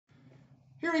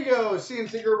Here we go.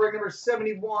 CNC group break number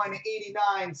 71,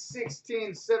 89,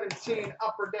 16, 17,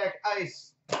 upper deck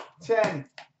ice, 10,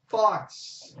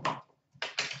 box,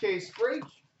 case break.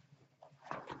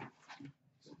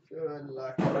 Good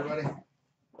luck, everybody.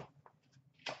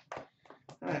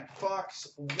 All right, box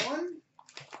 1.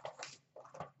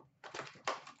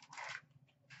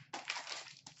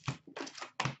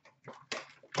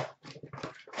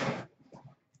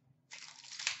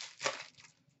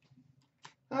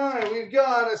 All right, we've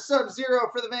got a Sub-Zero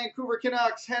for the Vancouver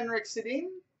Canucks, Henrik Sedin.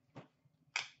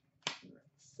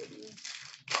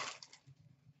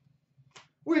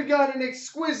 We've got an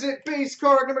exquisite base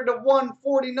card number to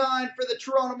 149 for the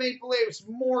Toronto Maple Leafs,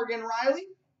 Morgan Rielly.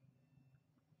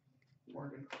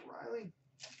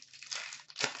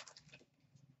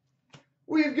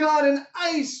 We've got an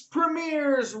Ice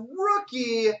Premier's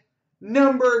rookie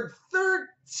numbered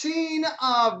 13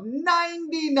 of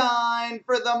 99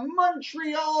 for the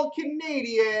Montreal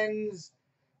Canadiens,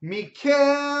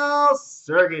 Mikhail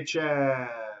Sergachev.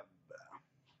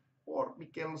 Or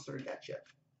Mikhail Sergachev.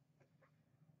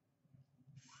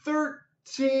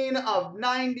 13 of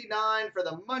 99 for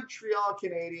the Montreal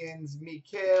Canadiens,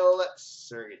 Mikhail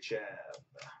Sergachev.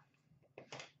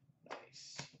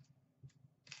 Nice.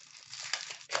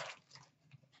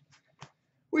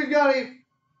 We've got a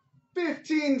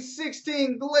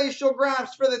 15-16 Glacial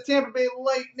Graphs for the Tampa Bay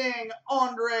Lightning,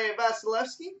 Andrei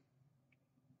Vasilevskiy.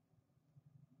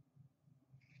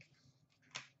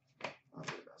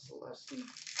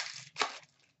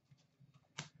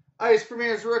 Ice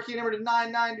Premier's rookie number to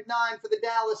 999 for the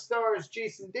Dallas Stars,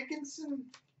 Jason Dickinson.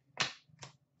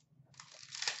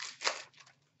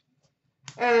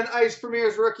 And an Ice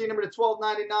Premier's rookie number to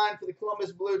 1299 for the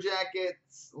Columbus Blue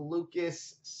Jackets,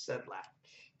 Lucas Sedlak.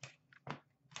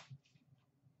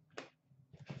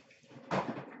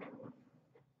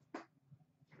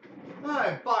 All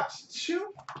right, box 2.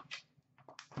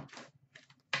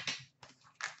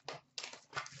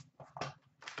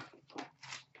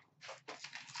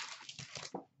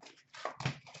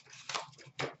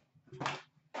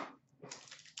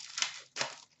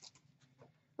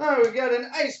 All right, we got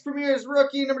an Ice Premier's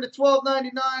rookie number to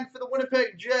 1299 for the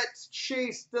Winnipeg Jets,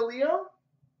 Chase DeLeo.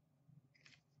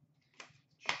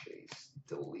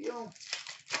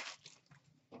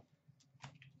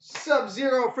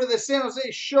 Sub-Zero for the San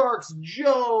Jose Sharks,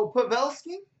 Joe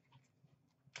Pavelski.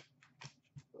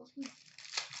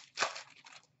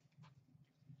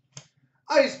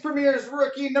 Ice Premier's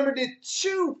rookie number to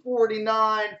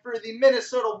 249 for the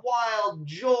Minnesota Wild,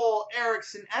 Joel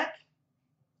Eriksson-Ek.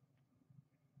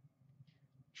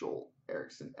 Joel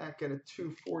Eriksson-Ek at a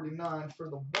 249 for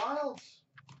the Wild.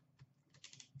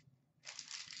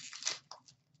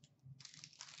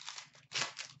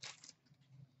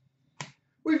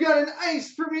 We've got an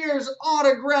Ice Premier's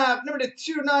autograph, number to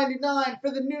 299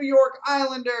 for the New York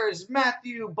Islanders,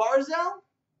 Matthew Barzal.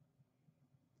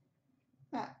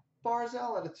 Matt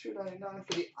Barzal at a 299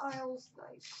 for the Isles.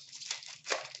 Nice.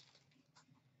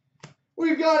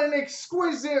 We've got an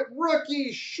exquisite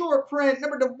rookie short print,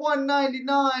 number to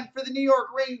 199 for the New York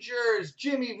Rangers,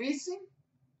 Jimmy Vesey.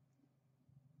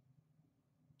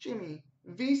 Jimmy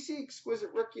Vesey,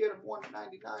 exquisite rookie out of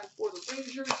 199 for the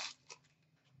Rangers.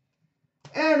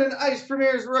 And an Ice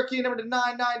Premier's rookie number to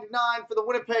 999 for the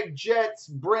Winnipeg Jets,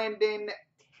 Brandon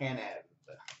Tanev.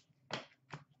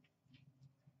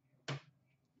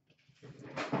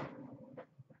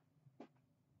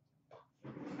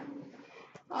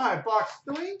 All right, box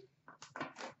 3.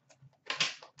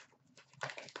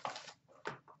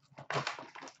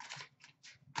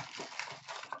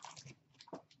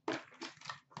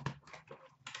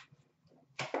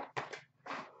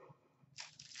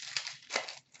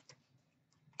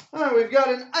 All right, we've got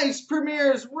an Ice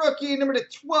Premier's rookie number to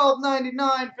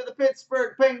 1299 for the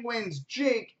Pittsburgh Penguins,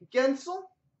 Jake Gensel.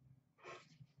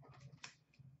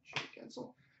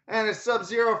 And a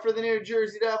Sub-Zero for the New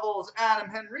Jersey Devils, Adam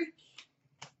Henrique.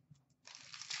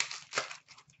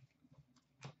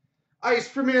 Ice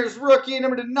Premier's rookie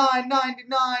number to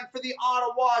 999 for the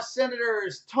Ottawa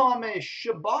Senators, Thomas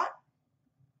Chabot.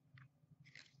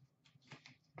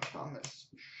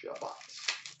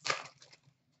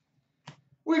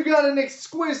 We've got an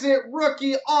exquisite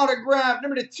rookie autograph,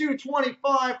 number to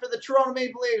 225 for the Toronto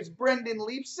Maple Leafs, Brendan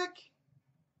Leipsic.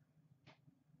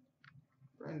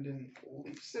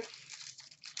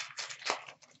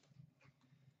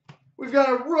 We've got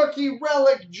a rookie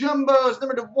relic jumbos,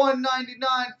 number to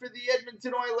 199 for the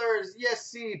Edmonton Oilers,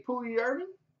 Jesse Puljujärvi.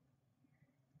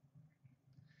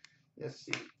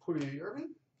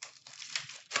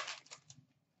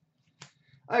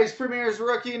 Ice Premier's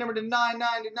rookie, number to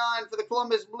 999 for the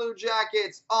Columbus Blue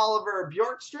Jackets, Oliver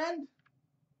Bjorkstrand.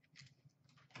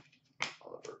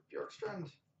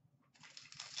 Bjorkstrand.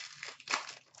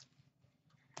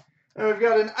 And we've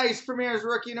got an Ice Premier's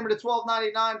rookie number to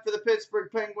 1299 for the Pittsburgh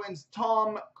Penguins,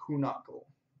 Tom Kuhnhackl.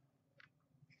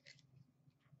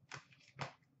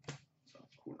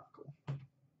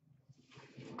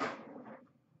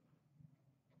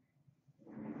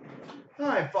 All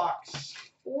right, box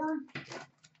 4.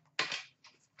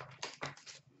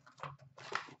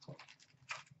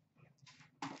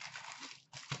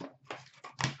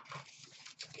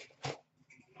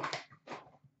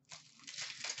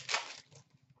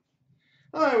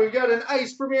 All right, we've got an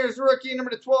Ice Premier's rookie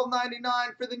number to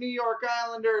 1299 for the New York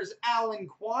Islanders, Alan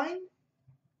Quine.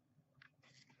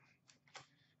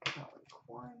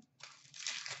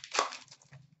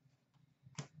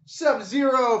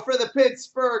 Sub-Zero for the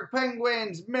Pittsburgh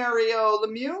Penguins, Mario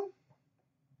Lemieux.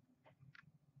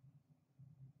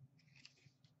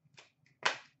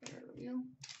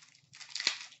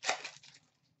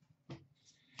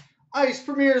 Ice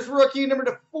Premier's rookie number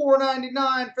to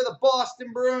 499 for the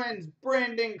Boston Bruins,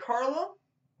 Brandon Carlo.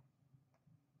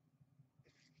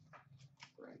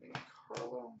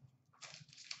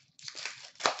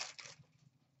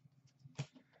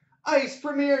 Ice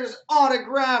Premier's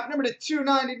autograph number to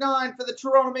 299 for the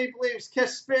Toronto Maple Leafs,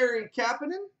 Kasperi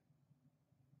Kapanen.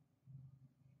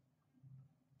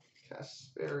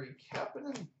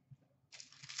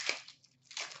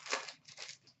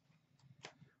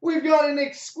 We've got an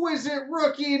exquisite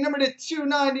rookie number to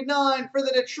 299 for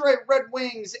the Detroit Red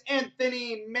Wings,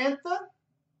 Anthony Mantha.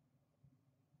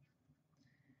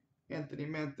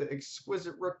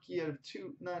 Exquisite rookie out of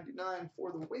 299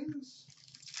 for the Wings.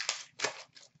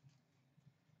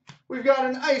 We've got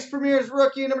an Ice Premier's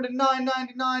rookie number to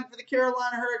 999 for the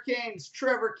Carolina Hurricanes,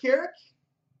 Trevor Carrick.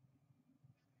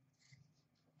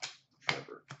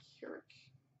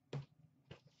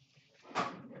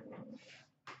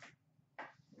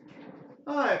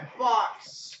 All right,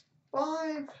 box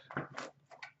 5.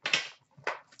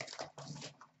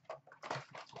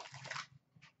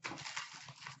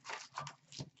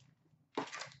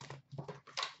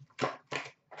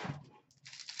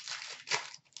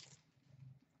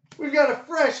 We've got a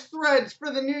fresh threads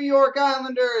for the New York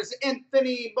Islanders,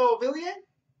 Anthony Beauvillier.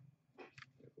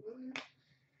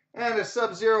 And a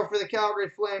Sub-Zero for the Calgary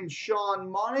Flames, Sean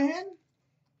Monahan.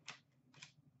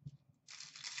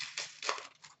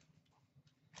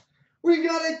 We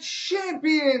got a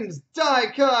Champions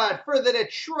die cut for the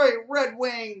Detroit Red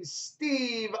Wings,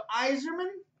 Steve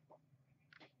Yzerman.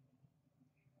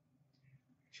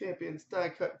 Champions die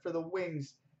cut for the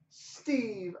Wings,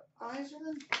 Steve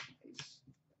Yzerman.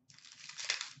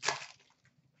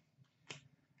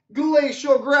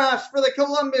 Glacial graphs for the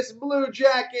Columbus Blue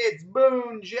Jackets,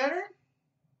 Boone Jenner.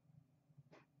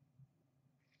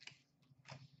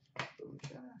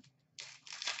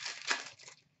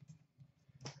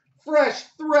 Fresh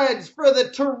threads for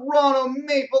the Toronto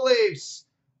Maple Leafs,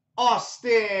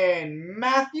 Austin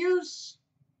Matthews.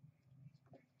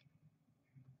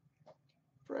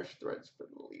 Fresh threads for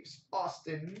the Leafs,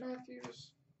 Austin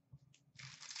Matthews.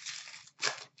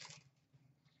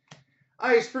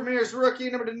 Ice Premier's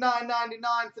rookie number to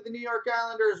 999 for the New York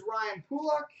Islanders, Ryan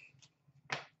Pulock.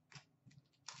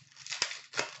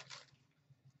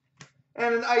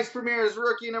 And an Ice Premier's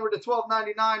rookie number to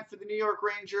 1299 for the New York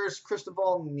Rangers,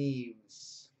 Cristobal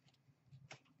Neves.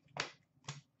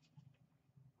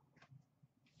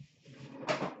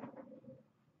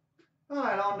 All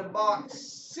right, on to box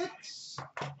 6.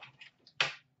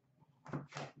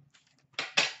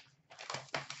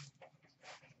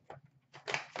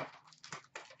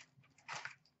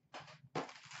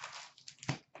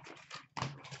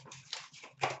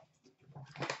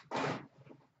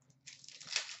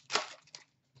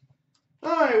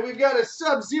 All right, we've got a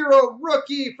Sub-Zero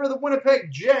rookie for the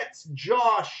Winnipeg Jets,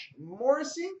 Josh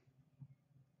Morrissey.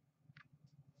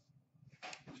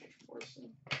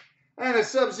 And a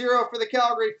Sub-Zero for the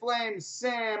Calgary Flames,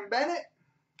 Sam Bennett.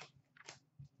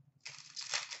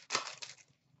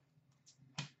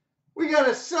 We got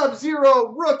a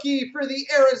Sub-Zero rookie for the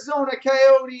Arizona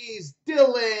Coyotes,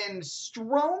 Dylan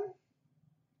Strome.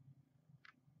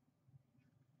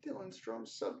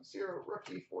 Sub-Zero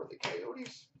rookie for the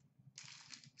Coyotes.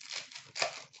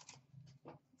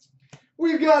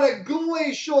 We've got a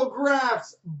Glacial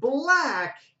Graphs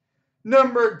Black,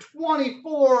 number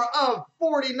 24 of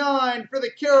 49 for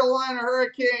the Carolina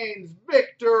Hurricanes,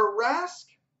 Victor Rask.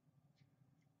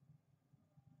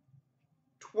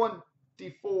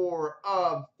 24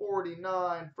 of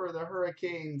 49 for the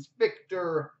Hurricanes,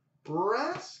 Victor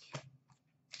Rask.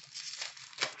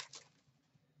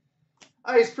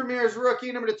 Ice Premier's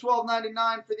rookie, number to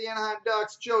 1299 for the Anaheim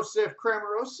Ducks, Joseph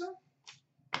Cramarosa.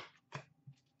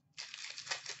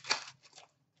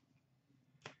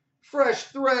 Fresh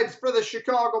threads for the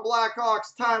Chicago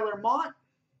Blackhawks, Tyler Mott.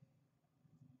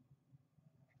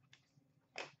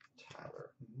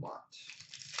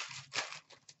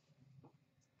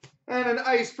 And an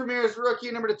Ice Premier's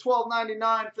rookie, number to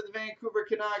 12.99 for the Vancouver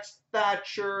Canucks,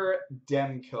 Thatcher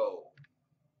Demko.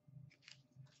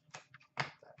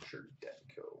 Thatcher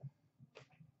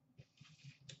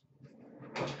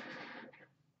Demko.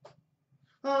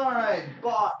 All right,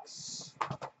 box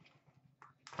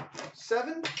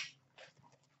 7.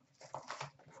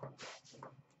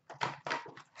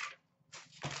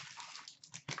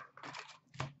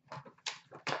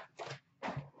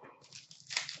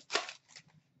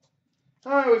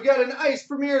 All right, we've got an Ice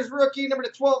Premier's rookie, number to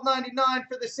 12.99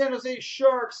 for the San Jose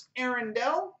Sharks, Aaron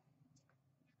Dell.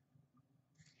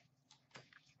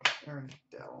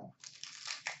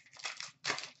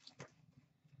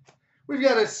 We've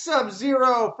got a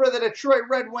Sub-Zero for the Detroit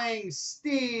Red Wings,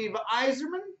 Steve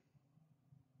Yzerman.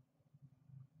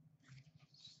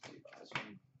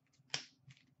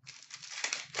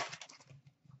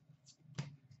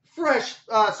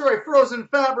 Frozen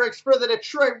Fabrics for the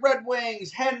Detroit Red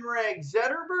Wings, Henrik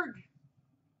Zetterberg.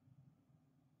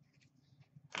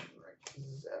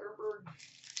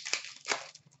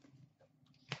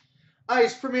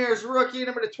 Ice Premier's rookie,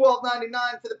 number to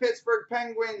 12.99 for the Pittsburgh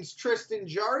Penguins, Tristan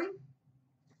Jarry.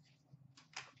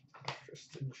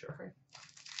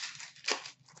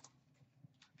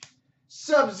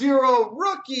 Sub-Zero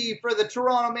rookie for the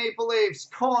Toronto Maple Leafs,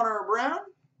 Connor Brown.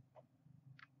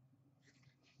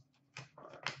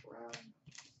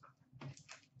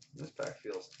 This pack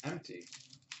feels empty.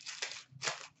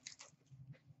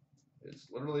 It's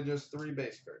literally just 3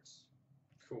 base cards.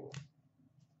 Cool.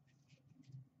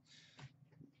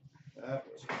 That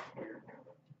was weird.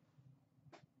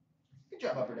 Good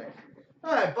job, Upper Deck.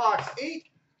 All right, box 8.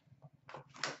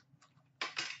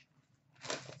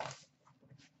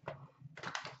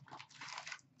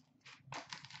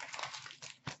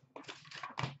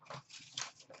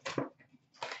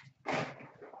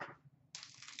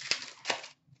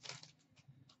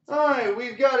 All right,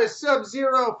 we've got a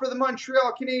Sub-Zero for the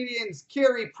Montreal Canadiens,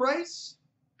 Carey Price.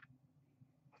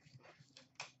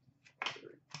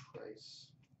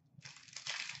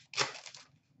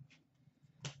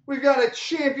 We've got a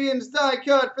Champions die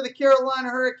cut for the Carolina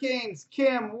Hurricanes,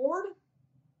 Cam Ward.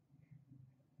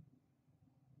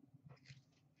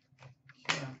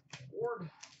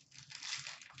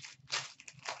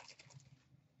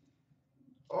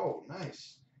 Oh,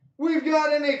 nice. We've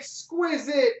got an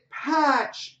exquisite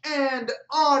patch and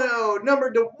auto,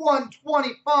 numbered to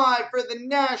 125 for the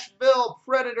Nashville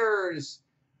Predators,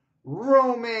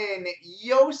 Roman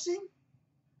Josi.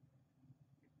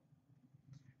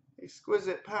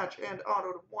 Exquisite patch and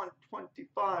auto to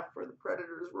 125 for the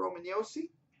Predators, Roman Josi.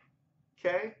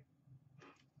 Okay.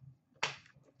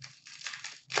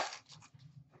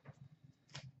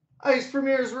 Ice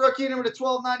Premier's rookie, number to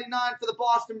 12.99 for the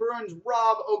Boston Bruins,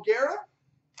 Rob O'Gara.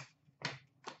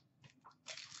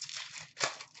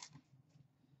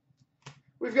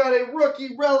 We've got a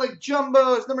rookie relic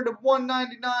jumbos, number to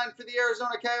 199 for the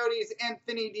Arizona Coyotes,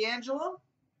 Anthony D'Angelo.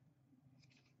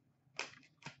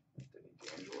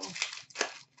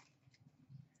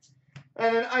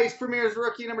 And an Ice Premier's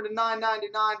rookie, number to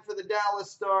 9.99 for the Dallas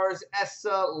Stars,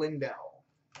 Essa Lindell.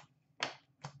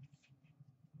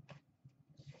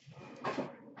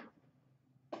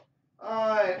 All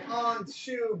right, on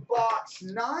to box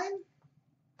 9.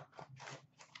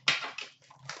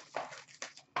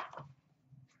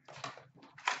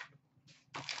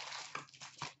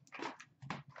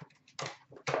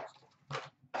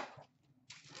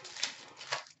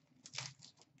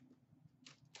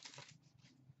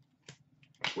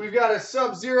 We've got a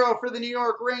Sub-Zero for the New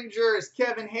York Rangers,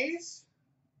 Kevin Hayes.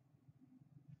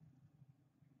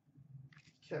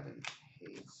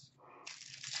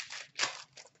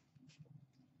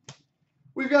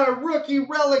 We've got a rookie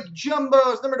relic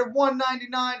jumbos, number to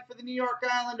 199 for the New York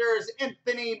Islanders,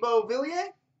 Anthony Beauvillier.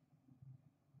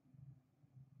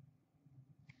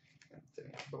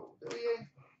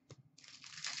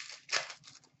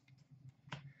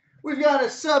 We've got a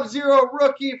Sub-Zero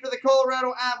rookie for the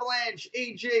Colorado Avalanche,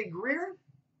 AJ Greer.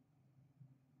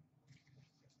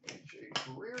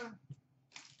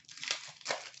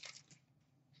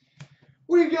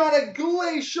 We've got a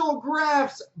Glacial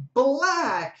Graphs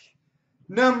Black,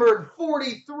 numbered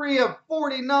 43 of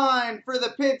 49 for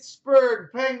the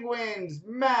Pittsburgh Penguins,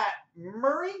 Matt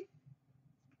Murray.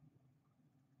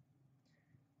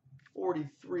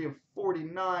 43 of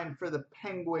 49 for the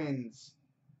Penguins,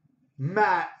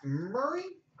 Matt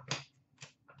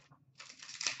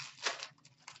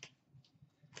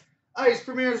Ice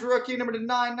Premier's rookie number to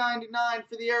 999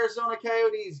 for the Arizona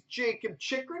Coyotes, Jacob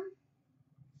Chychrun.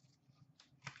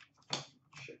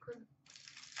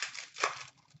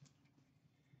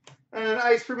 And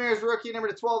Ice Premier's rookie number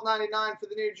to 1299 for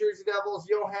the New Jersey Devils,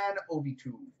 Johan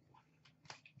Ovitu.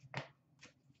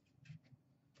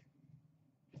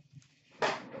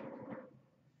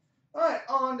 All right,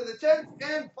 on to the 10th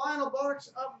and final box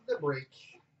of the break.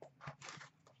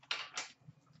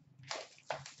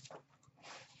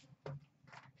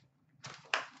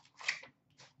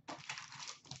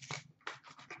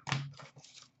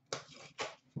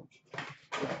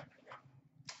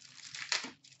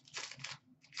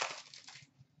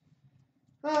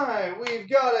 All right, we've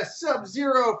got a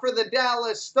Sub-Zero for the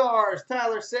Dallas Stars,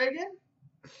 Tyler Seguin.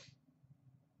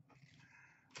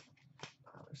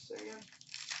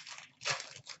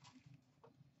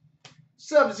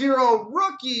 Sub-Zero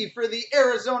rookie for the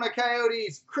Arizona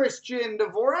Coyotes, Christian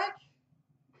Dvorak.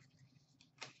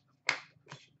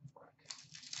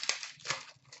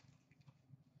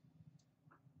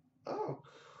 Oh,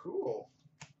 cool.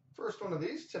 First one of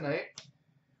these tonight.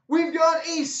 We've got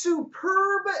a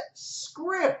superb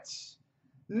script,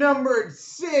 numbered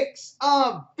 6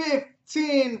 of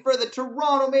 15 for the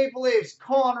Toronto Maple Leafs,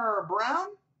 Connor Brown.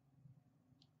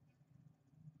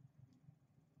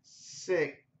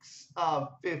 6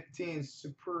 of 15,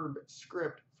 superb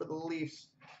script for the Leafs,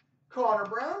 Connor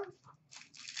Brown.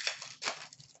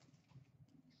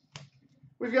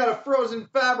 We've got a Frozen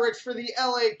Fabrics for the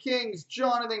LA Kings,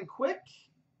 Jonathan Quick.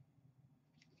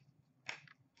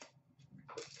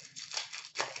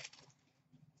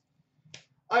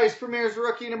 Ice Premier's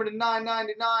rookie number to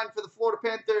 999 for the Florida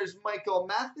Panthers, Michael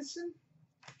Matheson.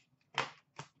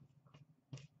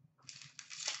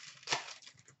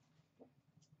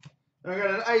 And we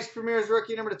got an Ice Premier's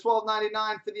rookie number to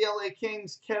 1299 for the LA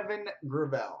Kings, Kevin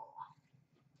Gravel.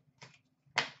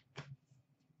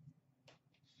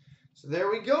 So there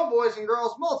we go, boys and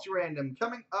girls. Multi-random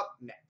coming up next.